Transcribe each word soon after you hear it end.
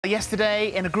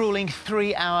Yesterday, in a gruelling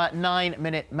 3-hour,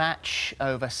 9-minute match,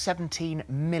 over 17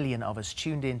 million of us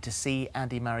tuned in to see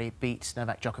Andy Murray beat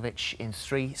Novak Djokovic in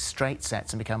 3 straight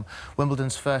sets and become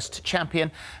Wimbledon's first champion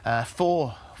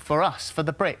for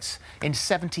the Brits, in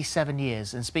 77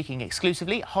 years. And speaking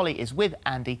exclusively, Holly is with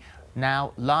Andy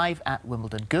now, live at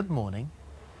Wimbledon. Good morning.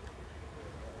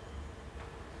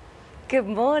 Good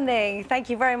morning. Thank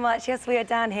you very much. Yes, we are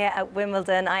down here at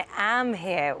Wimbledon. I am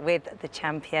here with the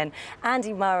champion,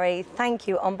 Andy Murray. Thank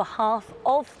you on behalf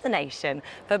of the nation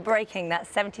for breaking that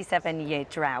 77-year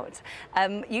drought.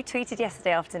 You tweeted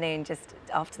yesterday afternoon, just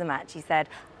after the match, you said,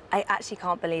 "I actually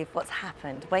can't believe what's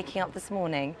happened." Waking up this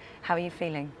morning, how are you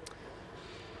feeling?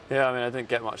 Yeah, I mean, I didn't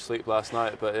get much sleep last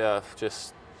night, but yeah,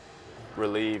 just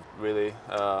relieved, really.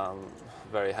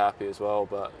 Very happy as well,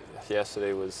 but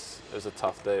yesterday was a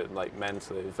tough day, like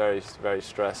mentally, very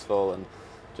stressful, and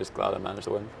just glad I managed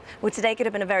to win. Well, today could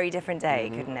have been a very different day,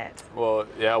 couldn't it? Well,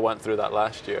 yeah, I went through that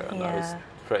last year, and I was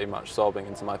pretty much sobbing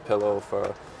into my pillow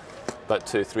for about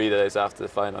 2-3 days after the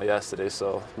final yesterday.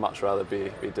 So much rather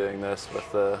be doing this with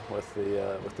the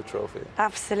trophy.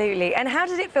 Absolutely. And how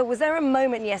did it feel? Was there a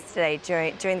moment yesterday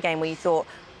during the game where you thought,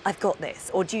 "I've got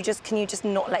this," or can you just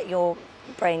not let your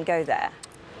brain go there?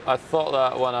 I thought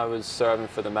that when I was serving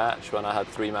for the match, when I had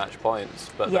 3 match points,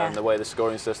 but then the way the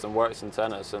scoring system works in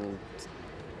tennis, and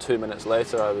 2 minutes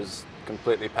later I was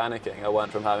completely panicking. I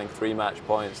went from having 3 match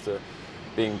points to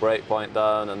being break point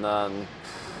down, and then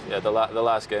the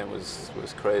last game was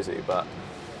crazy, but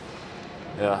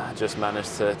yeah, I just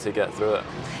managed to get through it.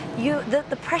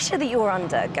 The pressure that you're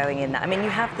under going in there, I mean,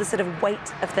 you have the sort of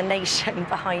weight of the nation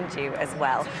behind you as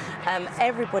well.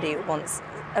 Everybody wants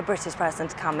a British person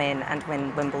to come in and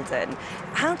win Wimbledon.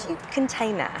 How do you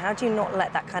contain that? How do you not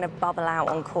let that kind of bubble out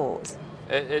on court?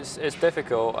 It's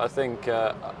difficult. I think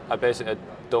I basically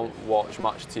don't watch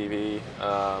much TV.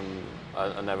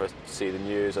 I never see the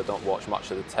news. I don't watch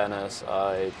much of the tennis.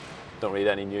 I don't read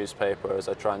any newspapers.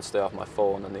 I try and stay off my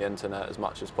phone and the internet as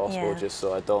much as possible, just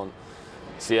so I don't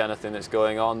see anything that's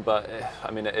going on. But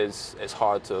I mean, it's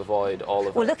hard to avoid all of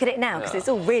it. Well, look at it now, because it's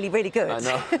all really good. I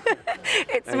know.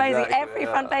 It's amazing. Every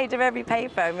front page of every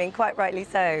paper. I mean, quite rightly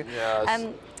so.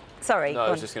 Yeah. Sorry. No, I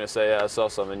was just going to say, I saw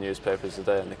some in newspapers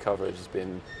today, and the coverage has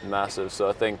been massive. So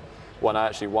I think when I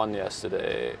actually won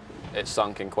yesterday, it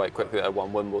sunk in quite quickly that I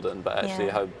won Wimbledon. But actually,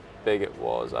 how big it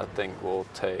was, I think, will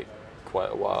take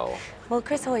quite a while. Well,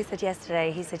 Chris Hoy said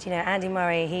yesterday, he said, you know, Andy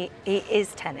Murray, he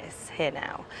is tennis here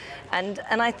now. And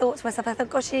I thought to myself, I thought,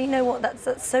 gosh, you know what,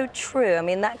 that's so true. I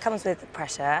mean, that comes with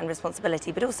pressure and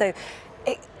responsibility, but also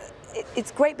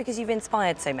it's great because you've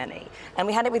inspired so many. And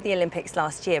we had it with the Olympics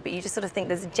last year, but you just sort of think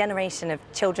there's a generation of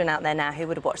children out there now who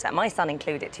would have watched that. My son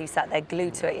included, who sat there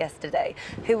glued to it yesterday,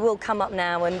 who will come up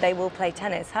now and they will play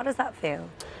tennis. How does that feel?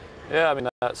 Yeah, I mean,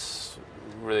 that's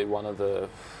really one of the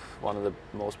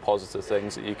most positive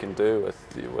things that you can do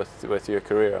with your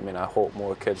career. I mean, I hope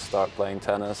more kids start playing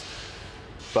tennis,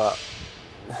 but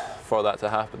for that to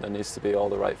happen, there needs to be all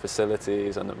the right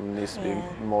facilities, and it needs to be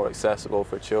more accessible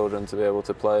for children to be able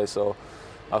to play. So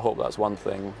I hope that's one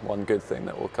good thing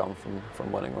that will come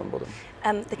from winning Wimbledon.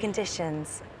 The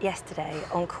conditions yesterday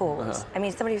on court, I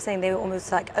mean, somebody was saying they were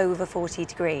almost like over 40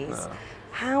 degrees.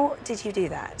 How did you do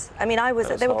that? I mean, there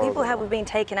were people who were being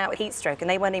taken out with heat stroke and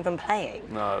they weren't even playing.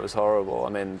 No, it was horrible. I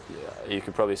mean, you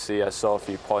could probably see, I saw a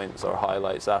few points or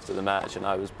highlights after the match, and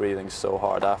I was breathing so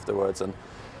hard afterwards, and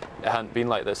it hadn't been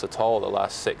like this at all the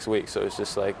last 6 weeks, so it was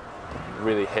just like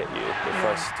really hit you.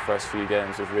 The first few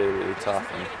games was really tough,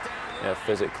 and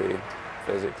physically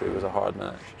it was a hard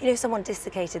match. You know, someone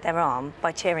dislocated their arm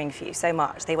by cheering for you so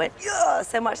much. They went, yeah,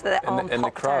 so much that their arm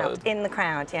popped out. In the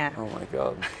crowd, yeah. Oh my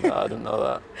God, no, I didn't know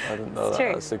that. I didn't know that.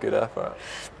 True. That's a good effort.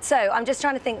 So I'm just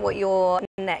trying to think what your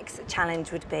next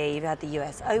challenge would be. You've had the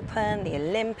US Open, the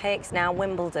Olympics, now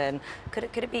Wimbledon. Could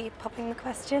it be popping the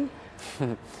question?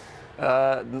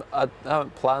 I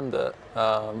haven't planned it,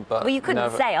 but well, you couldn't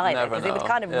say either, because it would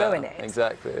kind of ruin it.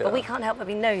 Exactly. But we can't help but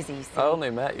be nosy. I only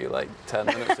met you like 10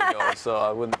 minutes ago, so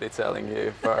I wouldn't be telling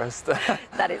you first.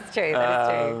 That is true.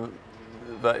 That is true.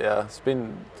 But yeah, it's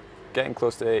been getting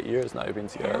close to 8 years now. We've been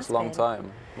together. It's a long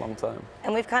time.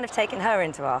 And we've kind of taken her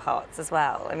into our hearts as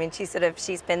well. I mean, she's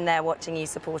been there watching you,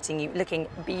 supporting you, looking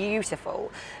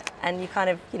beautiful, and you kind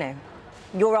of, you know,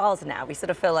 you're ours now. We sort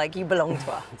of feel like you belong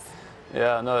to us.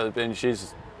 Yeah, no,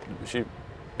 she's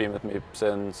been with me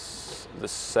since the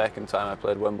second time I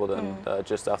played Wimbledon,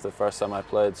 just after the first time I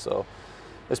played. So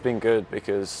it's been good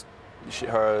because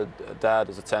her dad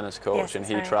is a tennis coach, and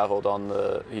he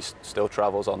still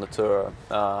travels on the tour.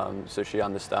 So she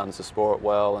understands the sport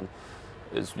well, and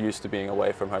is used to being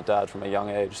away from her dad from a young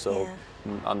age, so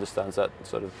Yeah. understands that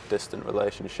sort of distant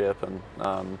relationship, and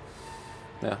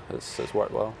yeah, it's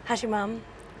worked well. How's your mum?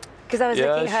 Because I was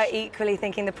looking at her equally,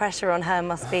 thinking the pressure on her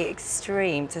must be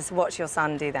extreme to watch your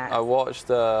son do that. I watched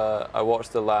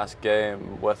the last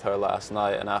game with her last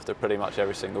night, and after pretty much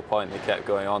every single point, they kept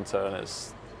going on to her, and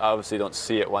I obviously don't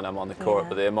see it when I'm on the court,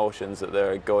 but the emotions that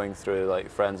they're going through, like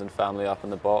friends and family up in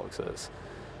the box, it's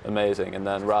amazing. And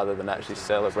then rather than actually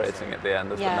celebrating at the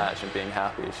end of the match and being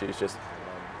happy, she's just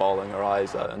bawling her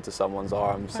eyes out into someone's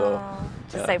arms. So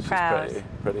just so proud.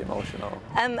 Pretty emotional.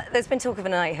 There's been talk of a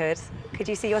knighthood. Could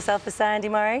you see yourself as Sir Andy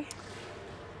Murray?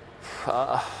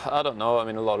 I don't know. I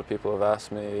mean, a lot of people have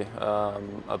asked me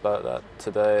about that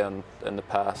today and in the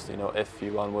past, you know, if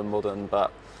you won Wimbledon,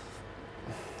 but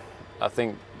I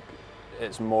think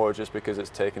it's more just because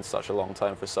it's taken such a long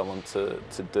time for someone to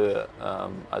do it.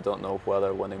 I don't know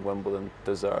whether winning Wimbledon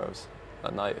deserves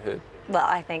a knighthood. Well,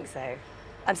 I think so.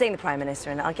 I'm seeing the Prime Minister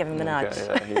and I'll give him a nudge.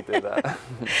 Yeah, he'd do that.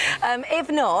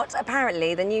 If not,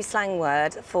 apparently the new slang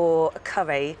word for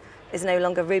curry is no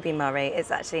longer Ruby Murray,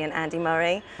 it's actually an Andy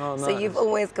Murray. Oh, nice. So you've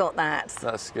always got that.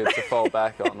 That's good to fall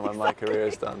back on when my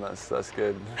career's done. That's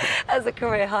good. As a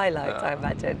career highlight, I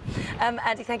imagine.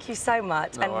 Andy, thank you so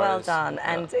much, and well done.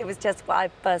 And it was just, I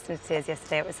burst into tears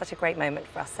yesterday. It was such a great moment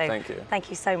for us. So thank you. Thank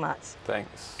you so much.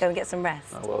 Thanks. Go and get some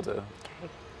rest. I will do.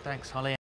 Thanks, Holly.